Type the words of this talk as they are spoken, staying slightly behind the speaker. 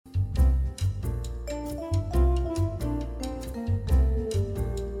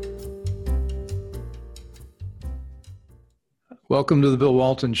Welcome to the Bill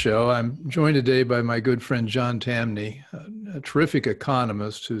Walton Show. I'm joined today by my good friend John Tamny, a terrific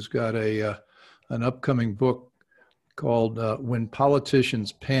economist who's got an upcoming book called When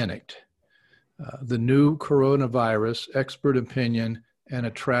Politicians Panicked, The New Coronavirus, Expert Opinion, and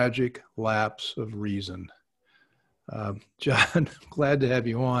a Tragic Lapse of Reason. John, glad to have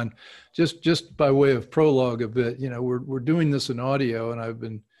you on. Just by way of prologue a bit, we're doing this in audio,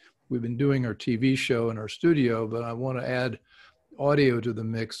 and we've been doing our TV show in our studio, but I want to add audio to the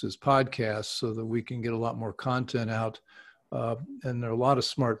mix as podcasts so that we can get a lot more content out. And there are a lot of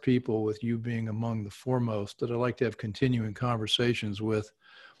smart people, with you being among the foremost, that I'd like to have continuing conversations with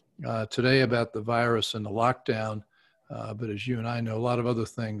today about the virus and the lockdown. But as you and I know, a lot of other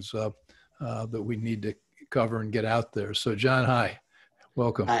things that we need to cover and get out there. So John, hi,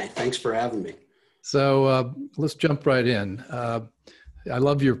 welcome. Hi, thanks for having me. So let's jump right in. I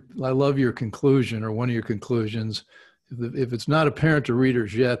love your conclusion, or one of your conclusions. If it's not apparent to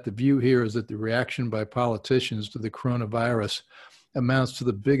readers yet, the view here is that the reaction by politicians to the coronavirus amounts to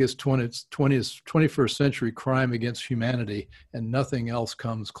the biggest 21st century crime against humanity, and nothing else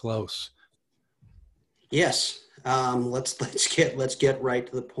comes close. Yes, let's get right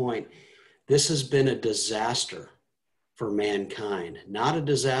to the point. This has been a disaster for mankind, not a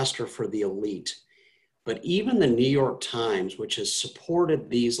disaster for the elite. But even the New York Times, which has supported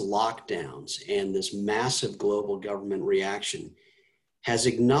these lockdowns and this massive global government reaction, has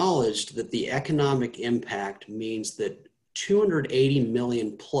acknowledged that the economic impact means that 280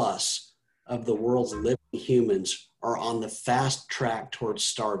 million plus of the world's living humans are on the fast track towards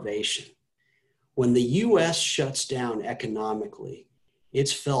starvation. When the US shuts down economically,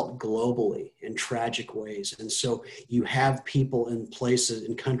 it's felt globally in tragic ways. And so you have people in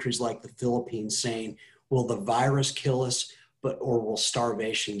countries like the Philippines saying, will the virus kill us, or will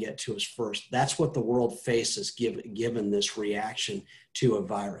starvation get to us first? That's what the world faces given this reaction to a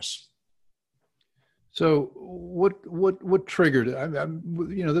virus. So what triggered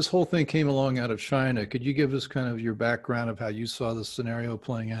it? This whole thing came along out of China. Could you give us kind of your background of how you saw the scenario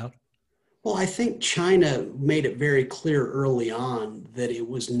playing out? Well, I think China made it very clear early on that it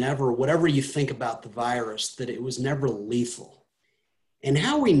was never, whatever you think about the virus, that it was never lethal. And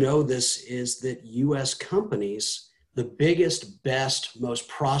how we know this is that US companies, the biggest, best, most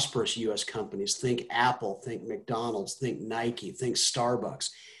prosperous US companies, think Apple, think McDonald's, think Nike, think Starbucks,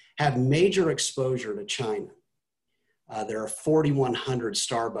 have major exposure to China. There are 4,100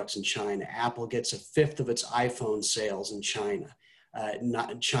 Starbucks in China. Apple gets a fifth of its iPhone sales in China.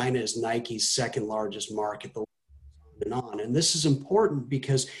 China is Nike's second largest market, and this is important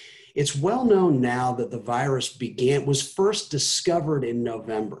because it's well known now that the virus was first discovered in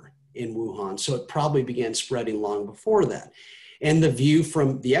November in Wuhan, so it probably began spreading long before that. And the view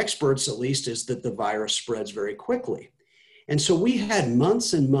from the experts, at least, is that the virus spreads very quickly. And so we had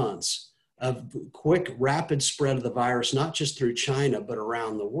months and months of quick, rapid spread of the virus, not just through China, but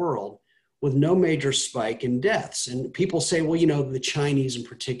around the world, with no major spike in deaths. And people say, well, the Chinese in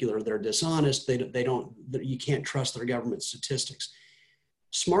particular, they're dishonest. You can't trust their government statistics.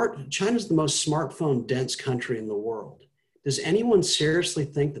 China's the most smartphone dense country in the world. Does anyone seriously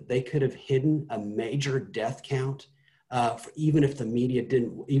think that they could have hidden a major death count, even if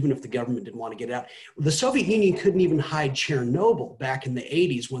the government didn't want to get it out? The Soviet Union couldn't even hide Chernobyl back in the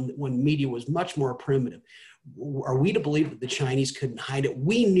 80s when media was much more primitive. Are we to believe that the Chinese couldn't hide it?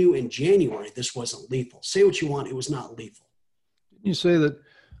 We knew in January this wasn't lethal. Say what you want, it was not lethal. You say that,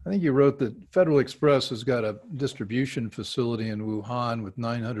 I think you wrote that Federal Express has got a distribution facility in Wuhan with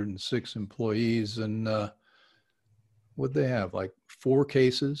 906 employees, and what they have, like 4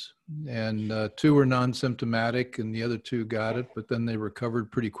 cases, and 2 were non-symptomatic and the other 2 got it, but then they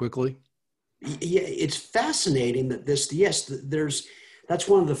recovered pretty quickly. Yeah, it's fascinating that that's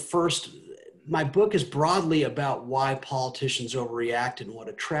one of the first. My book is broadly about why politicians overreact and what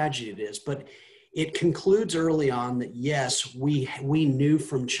a tragedy it is, but it concludes early on that, yes, we knew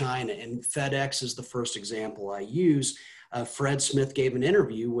from China, and FedEx is the first example I use. Fred Smith gave an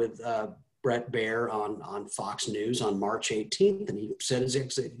interview with Brett Baer on Fox News on March 18th, and he said, as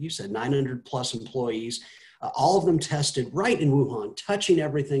you said, 900 plus employees, all of them tested right in Wuhan, touching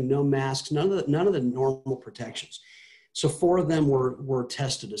everything, no masks, none of the normal protections. So 4 of them were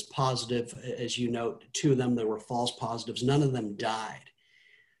tested as positive. As you note, 2 of them, they were false positives. None of them died.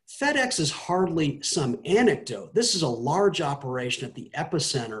 FedEx is hardly some anecdote. This is a large operation at the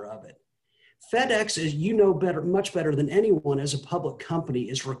epicenter of it. FedEx, as you know much better than anyone as a public company,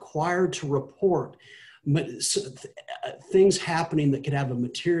 is required to report things happening that could have a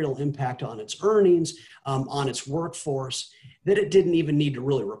material impact on its earnings, on its workforce, that it didn't even need to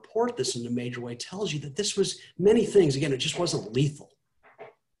really report this in a major way, tells you that this was many things. Again, it just wasn't lethal.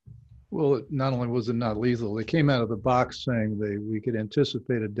 Well, not only was it not lethal, they came out of the box saying we could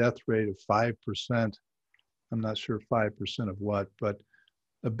anticipate a death rate of 5%. I'm not sure 5% of what, but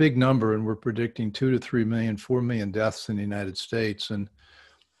a big number. And we're predicting 2 to 3 million, 4 million deaths in the United States. And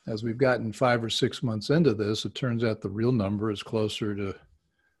as we've gotten 5 or 6 months into this, it turns out the real number is closer to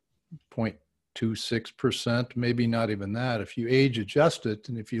 0.26%, maybe not even that. If you age adjust it,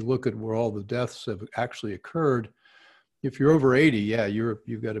 and if you look at where all the deaths have actually occurred, if you're over 80, yeah,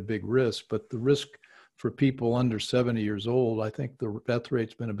 you've got a big risk. But the risk for people under 70 years old, I think the death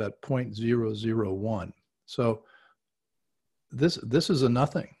rate's been about 0.001. So this is a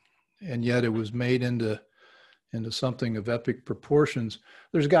nothing, and yet it was made into something of epic proportions.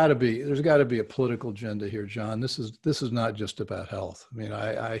 There's got to be a political agenda here, John. This is not just about health. I mean,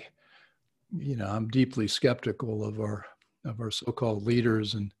 I'm deeply skeptical of our so-called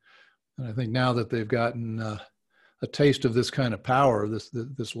leaders, and I think now that they've gotten a taste of this kind of power, this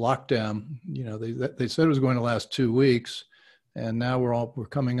lockdown, they said it was going to last 2 weeks, and now we're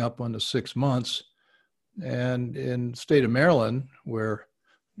coming up on the 6 months. And in the state of Maryland, where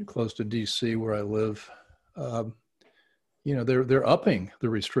close to DC, where I live, they're upping the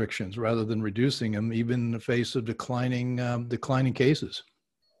restrictions rather than reducing them, even in the face of declining cases.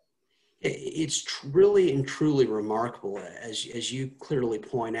 It's really and truly remarkable, as you clearly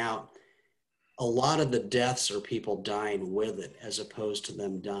point out. A lot of the deaths are people dying with it as opposed to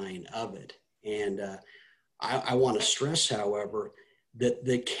them dying of it. And I want to stress, however, that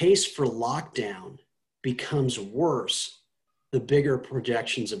the case for lockdown becomes worse the bigger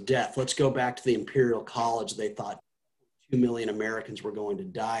projections of death. Let's go back to the Imperial College. They thought 2 million Americans were going to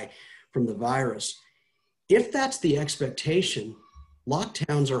die from the virus. If that's the expectation,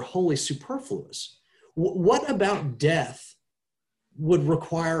 lockdowns are wholly superfluous. What about death would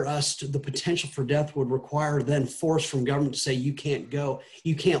require the potential for death would require then force from government to say, you can't go,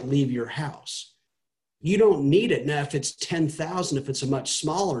 you can't leave your house. You don't need it. Now, if it's 10,000, if it's a much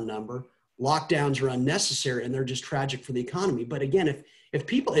smaller number, lockdowns are unnecessary and they're just tragic for the economy. But again, if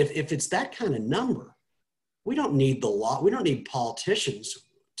it's that kind of number, we don't need the law. We don't need politicians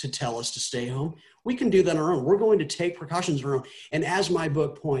to tell us to stay home. We can do that on our own. We're going to take precautions on our own. And as my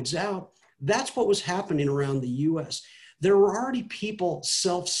book points out, that's what was happening around the U.S. There were already people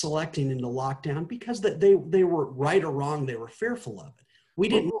self-selecting into lockdown because they were right or wrong. They were fearful of it. We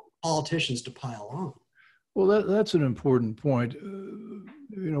didn't want politicians to pile on. Well, that's an important point.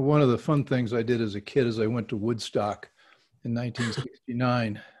 One of the fun things I did as a kid is I went to Woodstock in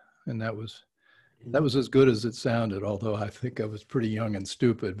 1969, and that was as good as it sounded, although I think I was pretty young and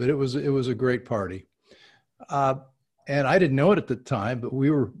stupid, but it was a great party. And I didn't know it at the time, but we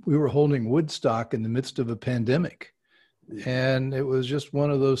were holding Woodstock in the midst of a pandemic. And it was just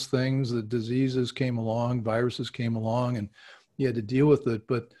one of those things that diseases came along, viruses came along, and you had to deal with it.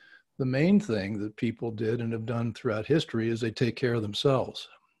 But the main thing that people did and have done throughout history is they take care of themselves.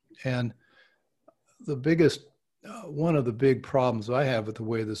 And the biggest, one of the big problems I have with the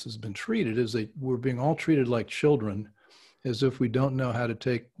way this has been treated is that we're being all treated like children, as if we don't know how to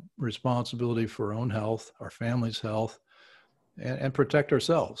take responsibility for our own health, our family's health, and protect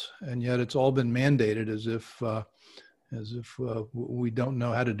ourselves. And yet it's all been mandated as if we don't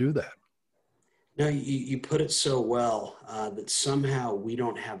know how to do that. No, you put it so well that somehow we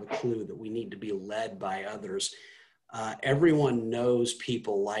don't have a clue that we need to be led by others. Everyone knows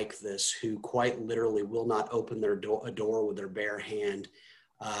people like this who quite literally will not open a door with their bare hand,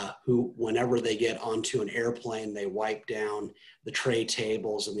 who whenever they get onto an airplane, they wipe down the tray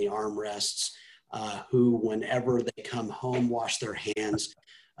tables and the armrests, who whenever they come home, wash their hands.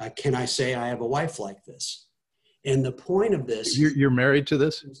 Can I say I have a wife like this? And the point of this... You're married to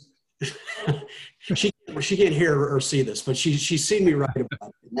this? she can't hear or see this, but she's seen me write about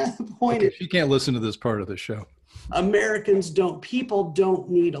it. And the point is, she can't listen to this part of the show. People don't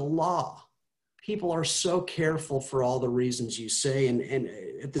need a law. People are so careful for all the reasons you say. And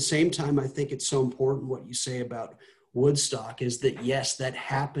at the same time, I think it's so important what you say about Woodstock is that, yes, that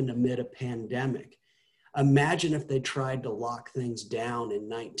happened amid a pandemic. Imagine if they tried to lock things down in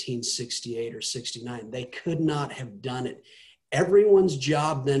 1968 or 69. They could not have done it. Everyone's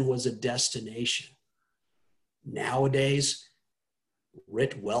job then was a destination. Nowadays,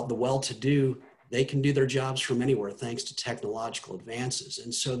 the well-to-do They can do their jobs from anywhere thanks to technological advances.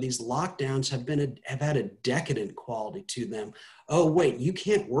 And so these lockdowns have had a decadent quality to them. Oh, wait, you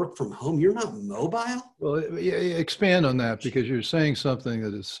can't work from home. You're not mobile? Well, expand on that, because you're saying something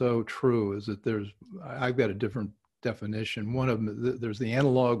that is so true, is that I've got a different definition. One of them, there's the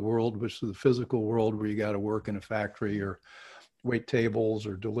analog world, which is the physical world where you got to work in a factory or wait tables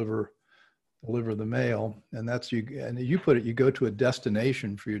or deliver the mail. And you put it, you go to a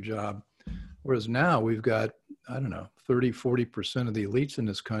destination for your job. Whereas now we've got, I don't know, 30–40% of the elites in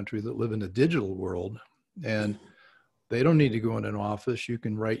this country that live in the digital world, and they don't need to go in an office. You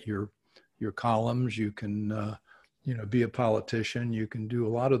can write your columns. You can, be a politician. You can do a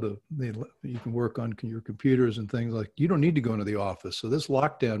lot of you can work on your computers and things like. You don't need to go into the office. So this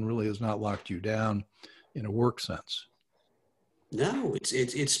lockdown really has not locked you down in a work sense. No, it's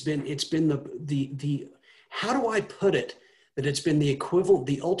been the how do I put it, that it's been the equivalent,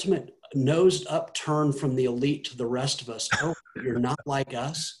 the ultimate nosed up turn from the elite to the rest of us. Oh, you're not like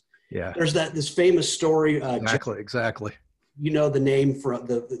us. Yeah. There's this famous story. Exactly. You know the name for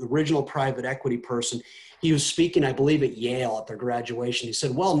the original private equity person. He was speaking, I believe, at Yale at their graduation. He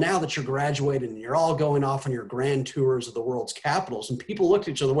said, well, now that you're graduated and you're all going off on your grand tours of the world's capitals, and people looked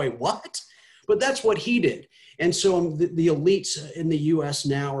at each other, wait, what? But that's what he did. And so the elites in the US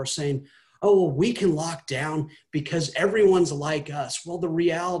now are saying, oh, well, we can lock down because everyone's like us. Well, the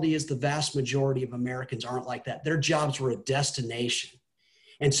reality is the vast majority of Americans aren't like that. Their jobs were a destination.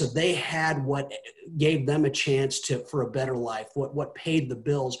 And so they had what gave them a chance for a better life, what paid the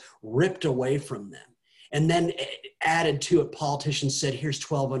bills, ripped away from them. And then added to it, politicians said, here's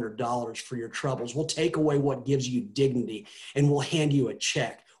 $1,200 for your troubles. We'll take away what gives you dignity, and we'll hand you a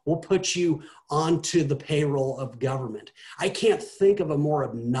check. We'll put you onto the payroll of government. I can't think of a more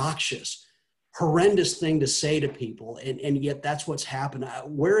obnoxious, horrendous thing to say to people, and yet that's what's happened.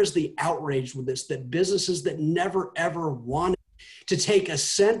 Where is the outrage with this, that businesses that never, ever wanted to take a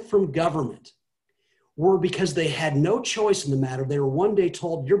cent from government were, because they had no choice in the matter, they were one day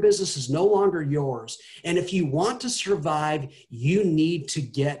told, your business is no longer yours, and if you want to survive, you need to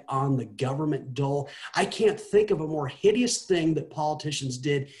get on the government dole. I can't think of a more hideous thing that politicians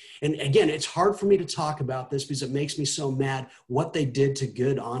did. And again, it's hard for me to talk about this because it makes me so mad what they did to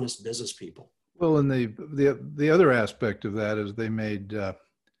good, honest business people. Well, and the other aspect of that is they made,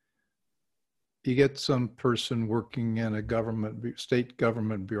 you get some person working in a state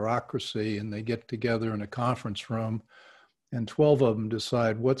government bureaucracy, and they get together in a conference room, and 12 of them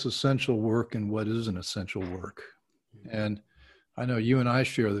decide what's essential work and what isn't essential work. And I know you and I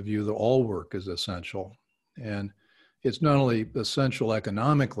share the view that all work is essential. And it's not only essential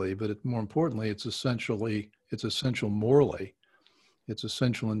economically, but more importantly, it's essential morally. It's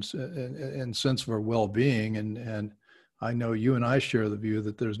essential in sense of our well-being. And I know you and I share the view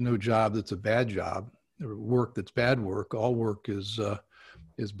that there's no job that's a bad job, or work that's bad work. All work is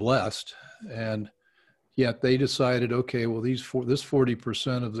blessed. And yet they decided, okay, well, this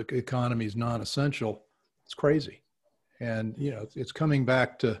 40% of the economy is non-essential. It's crazy. And, it's coming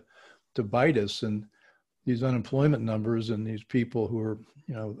back to bite us. And these unemployment numbers and these people who are,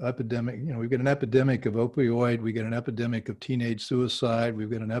 epidemic, we've got an epidemic of opioid, we get an epidemic of teenage suicide, we've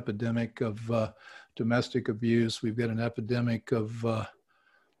got an epidemic of domestic abuse, we've got an epidemic of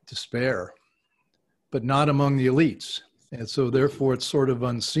despair, but not among the elites. And so therefore it's sort of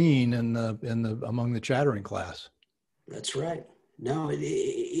unseen among the chattering class. That's right. No,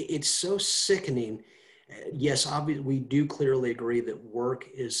 it's so sickening. Yes, obviously, we do clearly agree that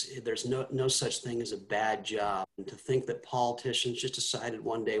there's no such thing as a bad job. And to think that politicians just decided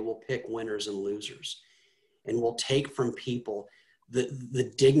one day we'll pick winners and losers, and we'll take from people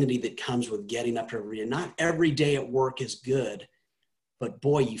the dignity that comes with getting up every day. Not every day at work is good, but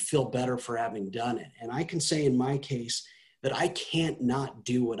boy, you feel better for having done it. And I can say in my case that I can't not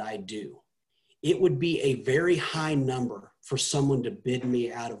do what I do. It would be a very high number for someone to bid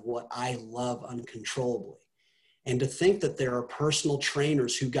me out of what I love uncontrollably. And to think that there are personal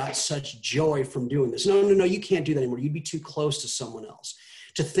trainers who got such joy from doing this. No, you can't do that anymore. You'd be too close to someone else.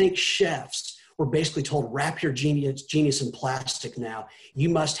 To think chefs were basically told, wrap your genius in plastic now. You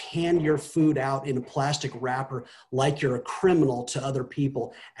must hand your food out in a plastic wrapper like you're a criminal to other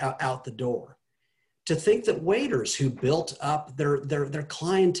people out the door. To think that waiters who built up their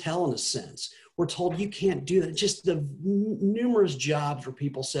clientele in a sense were told you can't do that. Just the numerous jobs where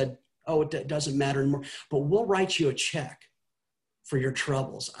people said, oh, it doesn't matter anymore, but we'll write you a check for your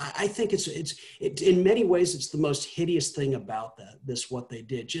troubles. I think it's in many ways, it's the most hideous thing about what they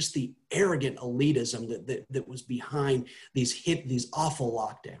did, just the arrogant elitism that was behind these awful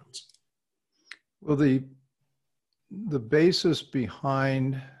lockdowns. Well, the basis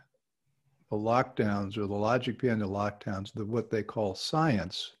behind the lockdowns or the logic behind the lockdowns, what they call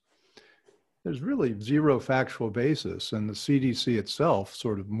science, there's really zero factual basis. And the CDC itself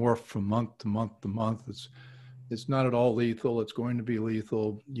sort of morphed from month to month to month. It's not at all lethal. It's going to be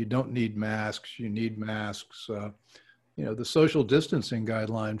lethal. You don't need masks. You need masks. The social distancing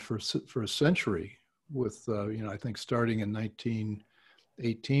guideline for a century with, I think starting in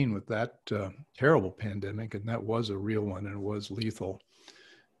 1918 with that terrible pandemic, and that was a real one and it was lethal.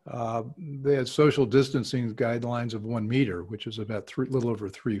 They had social distancing guidelines of 1 meter, which is about little over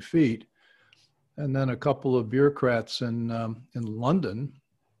 3 feet. And then a couple of bureaucrats in London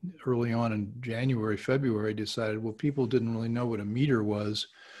early on in January, February decided, well, people didn't really know what a meter was,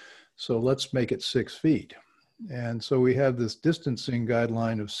 so let's make it 6 feet. And so we have this distancing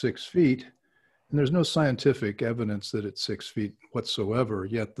guideline of 6 feet, and there's no scientific evidence that it's 6 feet whatsoever,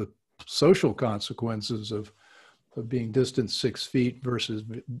 yet the social consequences of being distanced 6 feet versus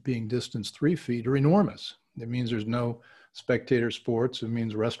being distanced 3 feet are enormous. It means there's no spectator sports. It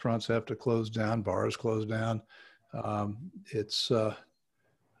means restaurants have to close down, bars close down. And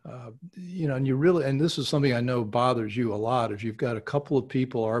you really, and this is something I know bothers you a lot, if you've got a couple of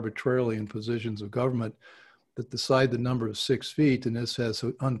people arbitrarily in positions of government that decide the number of 6 feet, and this has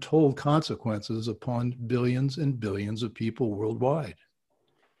untold consequences upon billions and billions of people worldwide.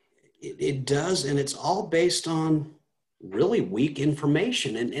 It does, and it's all based on really weak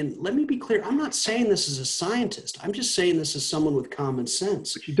information. And let me be clear, I'm not saying this as a scientist. I'm just saying this as someone with common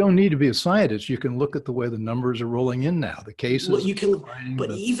sense. But you don't need to be a scientist. You can look at the way the numbers are rolling in now, the cases. Well, you can,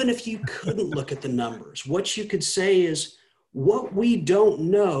 but even if you couldn't look at the numbers, what you could say is what we don't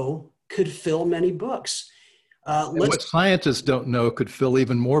know could fill many books. What scientists don't know could fill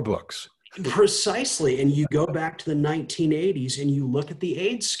even more books. Precisely. And you go back to the 1980s and you look at the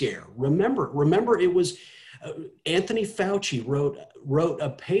AIDS scare. Remember it was Anthony Fauci wrote a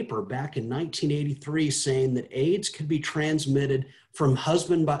paper back in 1983 saying that AIDS could be transmitted from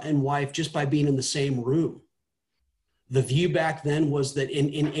husband and wife just by being in the same room. The view back then was that in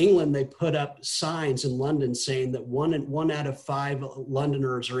England, they put up signs in London saying that one out of 5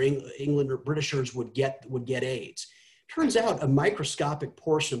 Londoners or England or Britishers would get AIDS. Turns out a microscopic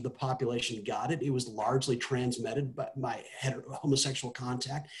portion of the population got it. It was largely transmitted by homosexual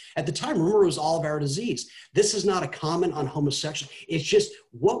contact. At the time, remember, it was all of our disease. This is not a comment on homosexual. It's just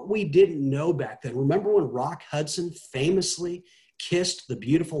what we didn't know back then. Remember when Rock Hudson famously kissed the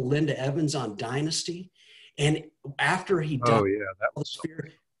beautiful Linda Evans on Dynasty? And after he died, that was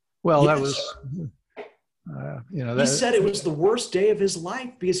well, yes. That was, he said it was the worst day of his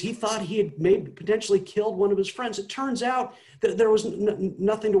life because he thought he had potentially killed one of his friends. It turns out that there was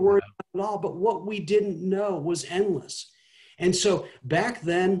nothing to worry about at all, but what we didn't know was endless. And so back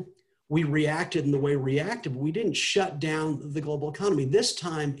then we reacted in the way we reacted, but we didn't shut down the global economy. This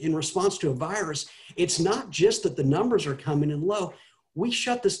time, in response to a virus, it's not just that the numbers are coming in low. We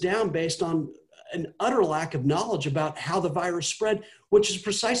shut this down based on an utter lack of knowledge about how the virus spread, which is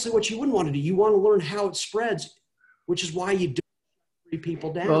precisely what you wouldn't want to do. You want to learn how it spreads, which is why you do shut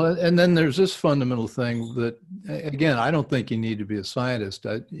people down. Well, and then there's this fundamental thing that, again, I don't think you need to be a scientist.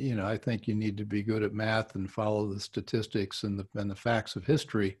 I think you need to be good at math and follow the statistics and the facts of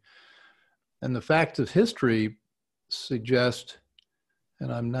history. And the facts of history suggest, and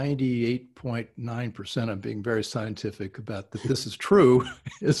I'm 98.9%, I'm being very scientific about that this is true,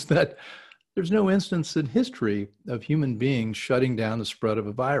 is that there's no instance in history of human beings shutting down the spread of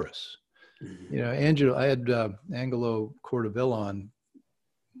a virus. Angelo, I had Angelo Cordovilla on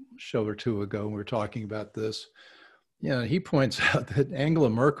a show or two ago, and we were talking about this. He points out that Angela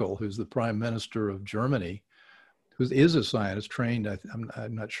Merkel, who's the prime minister of Germany, who is a scientist, trained,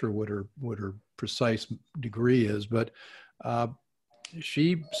 I'm not sure what her precise degree is, but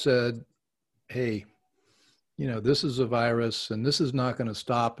she said, hey, this is a virus, and this is not going to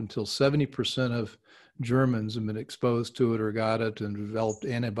stop until 70% of Germans have been exposed to it or got it and developed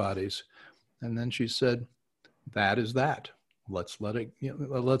antibodies. And then she said, that is that. Let's let it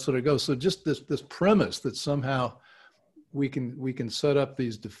go. So just this premise that somehow we can set up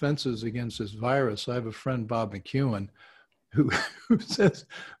these defenses against this virus. I have a friend, Bob McEwen, who says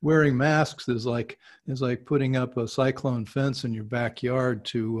wearing masks is like putting up a cyclone fence in your backyard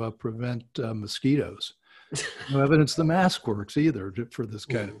to prevent mosquitoes. No evidence the mask works either for this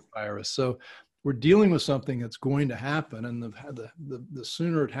kind of virus. So we're dealing with something that's going to happen, and the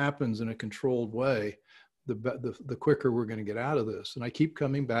sooner it happens in a controlled way, the quicker we're going to get out of this. And I keep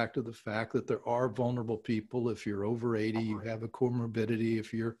coming back to the fact that there are vulnerable people. If you're over 80, you have a comorbidity.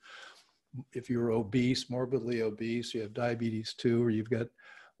 If you're obese, morbidly obese, you have diabetes too, or you've got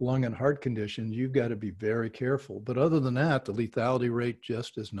lung and heart conditions, you've got to be very careful. But other than that, the lethality rate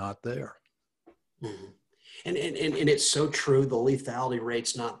just is not there. Mhm. And it's so true. The lethality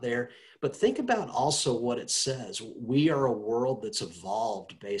rate's not there. But think about also what it says. We are a world that's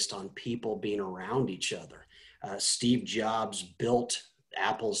evolved based on people being around each other. Steve Jobs built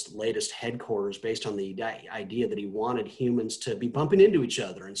Apple's latest headquarters based on the idea that he wanted humans to be bumping into each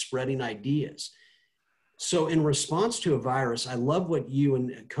other and spreading ideas. So in response to a virus, I love what you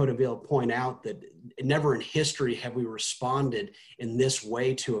and Codeville point out, that never in history have we responded in this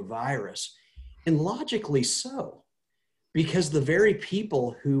way to a virus. And logically so, because the very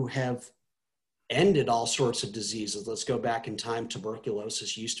people who have ended all sorts of diseases, let's go back in time,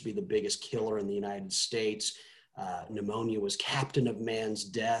 tuberculosis used to be the biggest killer in the United States. Pneumonia was captain of man's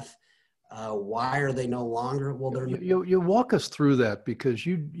death. Why are they no longer? Well, they're You walk us through that, because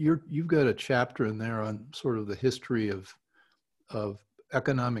you've got a chapter in there on sort of the history of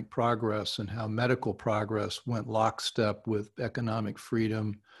economic progress and how medical progress went lockstep with economic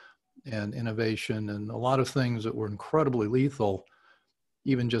freedom and innovation, and a lot of things that were incredibly lethal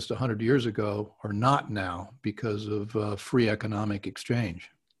even just 100 years ago are not now because of free economic exchange.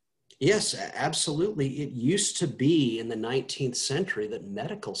 Yes, absolutely. It used to be in the 19th century that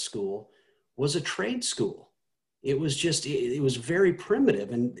medical school was a trade school. It was just, it was very primitive.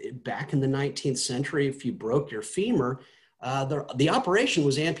 And back in the 19th century, if you broke your femur, the operation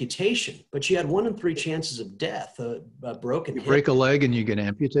was amputation, but you had 1 in 3 chances of death. A broken You hip. break a leg and you get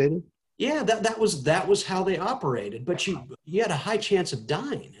amputated? Yeah, that was how they operated. But you had a high chance of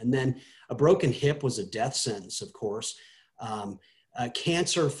dying. And then a broken hip was a death sentence, of course.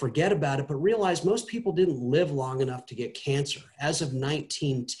 Cancer, forget about it, but realize most people didn't live long enough to get cancer. As of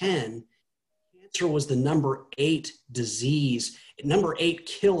 1910, cancer was the number 8 disease, number 8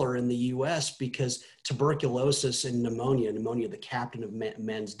 killer in the US, because tuberculosis and pneumonia, the captain of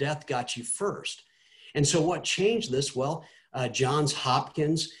men's death, got you first. And so what changed this? Well, Johns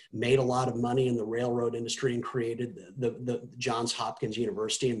Hopkins made a lot of money in the railroad industry and created the Johns Hopkins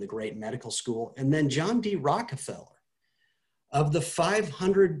University and the great medical school. And then John D. Rockefeller, of the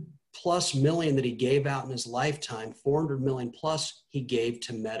 500 plus million that he gave out in his lifetime, 400 million plus he gave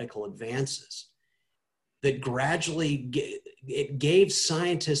to medical advances. That gradually it gave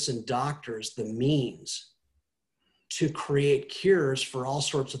scientists and doctors the means to create cures for all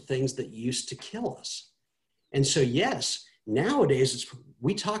sorts of things that used to kill us. And so, yes, nowadays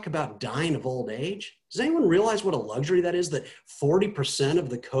we talk about dying of old age. Does anyone realize what a luxury that is, that 40% of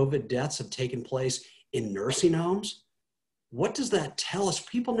the COVID deaths have taken place in nursing homes? What does that tell us?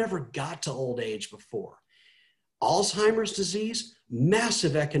 People never got to old age before. Alzheimer's disease,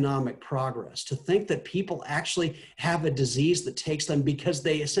 massive economic progress. To think that people actually have a disease that takes them because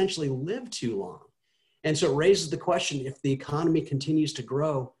they essentially live too long. And so it raises the question, if the economy continues to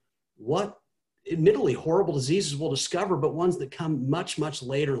grow, what admittedly horrible diseases we'll discover, but ones that come much, much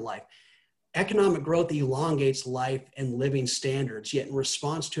later in life. Economic growth elongates life and living standards, yet in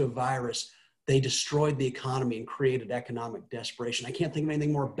response to a virus, they destroyed the economy and created economic desperation. I can't think of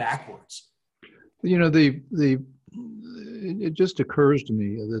anything more backwards. You know, it just occurs to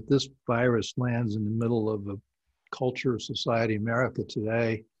me that this virus lands in the middle of a culture, society, America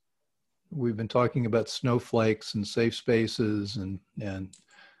today. We've been talking about snowflakes and safe spaces and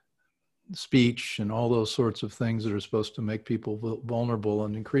speech and all those sorts of things that are supposed to make people vulnerable.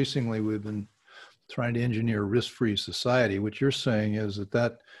 And increasingly, we've been trying to engineer a risk-free society. What you're saying is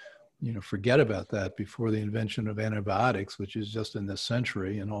that forget about that before the invention of antibiotics, which is just in this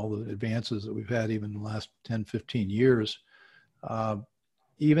century, and all the advances that we've had even in the last 10, 15 years.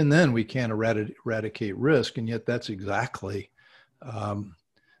 Even then, we can't eradicate risk, and yet that's exactly what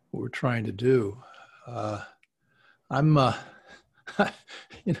we're trying to do. There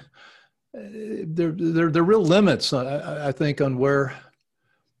are real limits, I think, on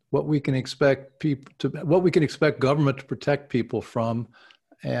what we can expect government to protect people from,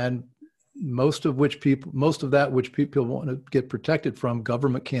 and most of that which people want to get protected from,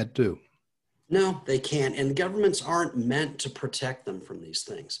 government can't do. No, they can't, and governments aren't meant to protect them from these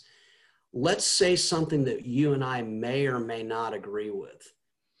things. Let's say something that you and I may or may not agree with.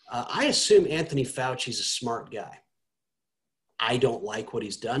 I assume Anthony Fauci's a smart guy. I don't like what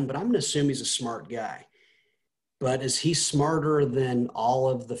he's done, but I'm going to assume he's a smart guy. But is he smarter than all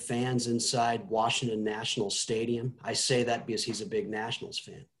of the fans inside Washington National Stadium? I say that because he's a big Nationals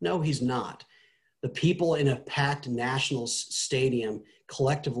fan. No, he's not. The people in a packed Nationals stadium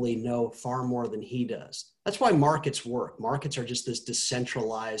collectively know far more than he does. That's why markets work. Markets are just this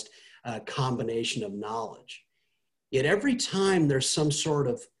decentralized combination of knowledge. Yet every time there's some sort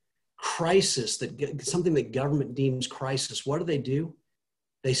of crisis, something that government deems crisis, what do?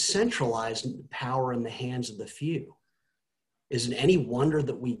 They centralize power in the hands of the few. Is it any wonder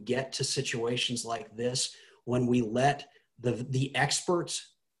that we get to situations like this when we let the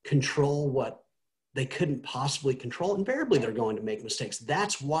experts control what they couldn't possibly control? Invariably, they're going to make mistakes.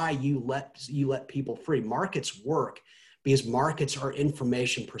 That's why you let people free. Markets work because markets are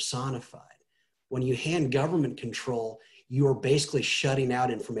information personified. When you hand government control, you're basically shutting out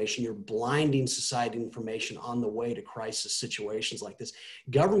information. You're blinding society information on the way to crisis situations like this.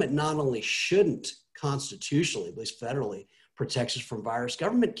 Government not only shouldn't constitutionally, at least federally, protect us from virus,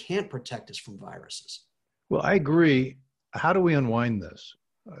 government can't protect us from viruses. Well, I agree. How do we unwind this?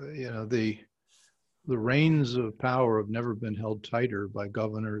 The reins of power have never been held tighter by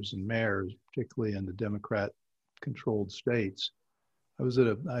governors and mayors, particularly in the Democrat-controlled states.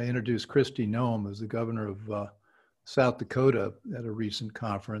 I introduced Kristi Noem as the governor of South Dakota at a recent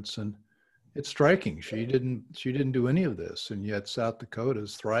conference, and it's striking. She didn't do any of this, and yet South Dakota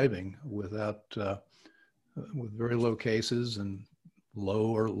is thriving with very low cases and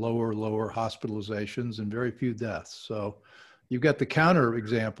lower hospitalizations and very few deaths. So you've got the counter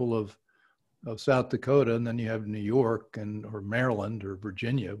example of South Dakota, and then you have New York or Maryland or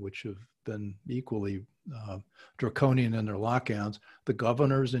Virginia, which have been equally draconian in their lockdowns. The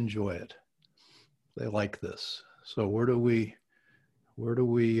governors enjoy it. They like this. So where do we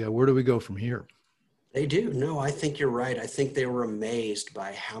go from here? They do. No, I think you're right. I think they were amazed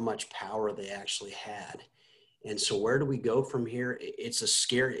by how much power they actually had. And so where do we go from here? It's a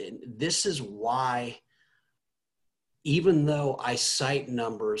scary, this is why, even though I cite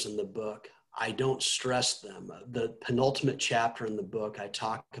numbers in the book, I don't stress them. The penultimate chapter in the book, I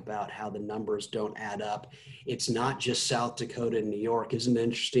talk about how the numbers don't add up. It's not just South Dakota and New York. Isn't it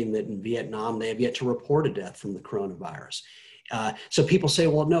interesting that in Vietnam, they have yet to report a death from the coronavirus? So people say,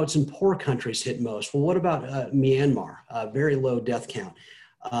 well, no, it's in poor countries hit most. Well, what about Myanmar? Very low death count.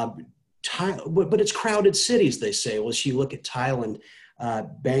 But it's crowded cities, they say. Well, if you look at Thailand,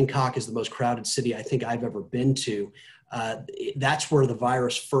 Bangkok is the most crowded city I think I've ever been to. That's where the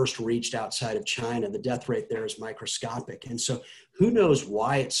virus first reached outside of China. The death rate there is microscopic. And so who knows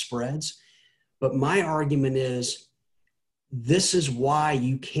why it spreads? But my argument is, this is why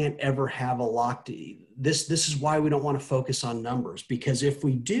you can't ever have a lockdown. This is why we don't want to focus on numbers, because if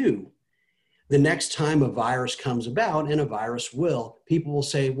we do, the next time a virus comes about, and a virus will, people will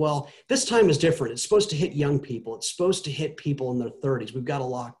say, well, this time is different. It's supposed to hit young people. It's supposed to hit people in their 30s. We've got to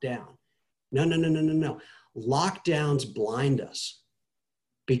lock down. No. Lockdowns blind us,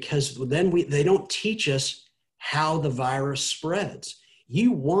 because then they don't teach us how the virus spreads.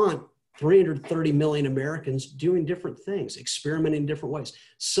 You want 330 million Americans doing different things, experimenting in different ways.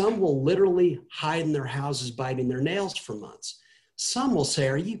 Some will literally hide in their houses, biting their nails for months. Some will say,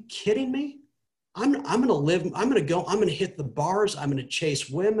 are you kidding me? I'm going to hit the bars. I'm going to chase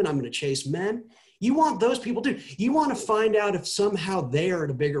women. I'm going to chase men. You want those people too. You want to find out if somehow they are at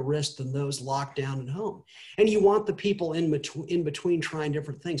a bigger risk than those locked down at home. And you want the people in between trying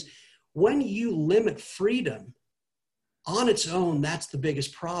different things. When you limit freedom on its own, that's the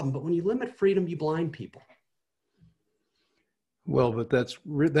biggest problem. But when you limit freedom, you blind people. Well, but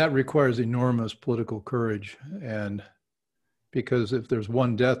that requires enormous political courage, and because if there's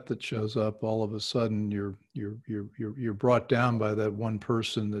one death that shows up, all of a sudden you're brought down by that one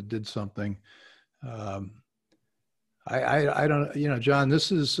person that did something. I don't, John,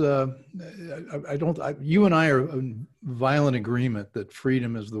 this is, you and I are in violent agreement that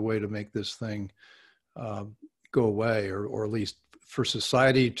freedom is the way to make this thing go away, or at least for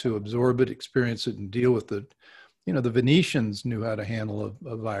society to absorb it, experience it, and deal with it. The Venetians knew how to handle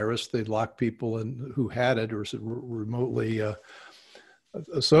a virus. They'd lock people in who had it or remotely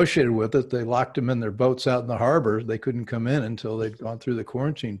associated with it. They locked them in their boats out in the harbor. They couldn't come in until they'd gone through the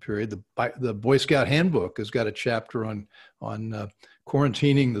quarantine period. The Boy Scout handbook has got a chapter on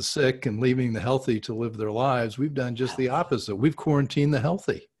quarantining the sick and leaving the healthy to live their lives. We've done just the opposite. We've quarantined the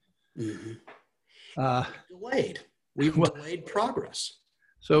healthy. Mm-hmm. We've delayed progress.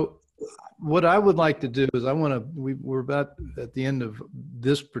 So what I would like to do is we're about at the end of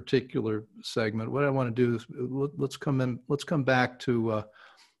this particular segment. What I want to do is let's come back to a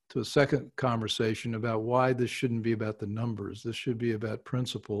second conversation about why this shouldn't be about the numbers. This should be about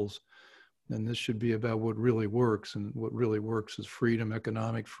principles, and this should be about what really works. And what really works is freedom,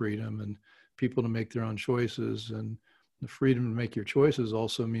 economic freedom, and people to make their own choices. And the freedom to make your choices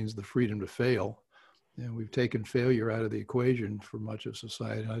also means the freedom to fail. And we've taken failure out of the equation for much of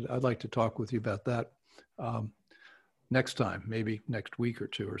society. I'd like to talk with you about that next time, maybe next week or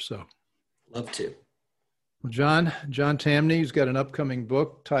two or so. Love to. Well, John Tamny's got an upcoming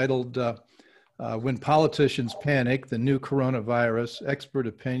book titled When Politicians Panic, the New Coronavirus, Expert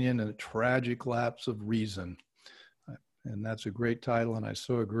Opinion, and a Tragic Lapse of Reason. And that's a great title, and I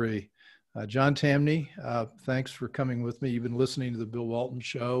so agree. John Tamny, thanks for coming with me. You've been listening to the Bill Walton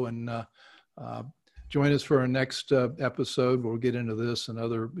Show, and join us for our next episode. We'll get into this and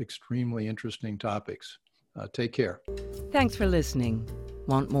other extremely interesting topics. Take care. Thanks for listening.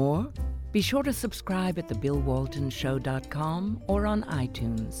 Want more? Be sure to subscribe at thebillwaltonshow.com or on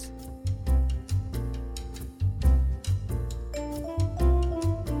iTunes.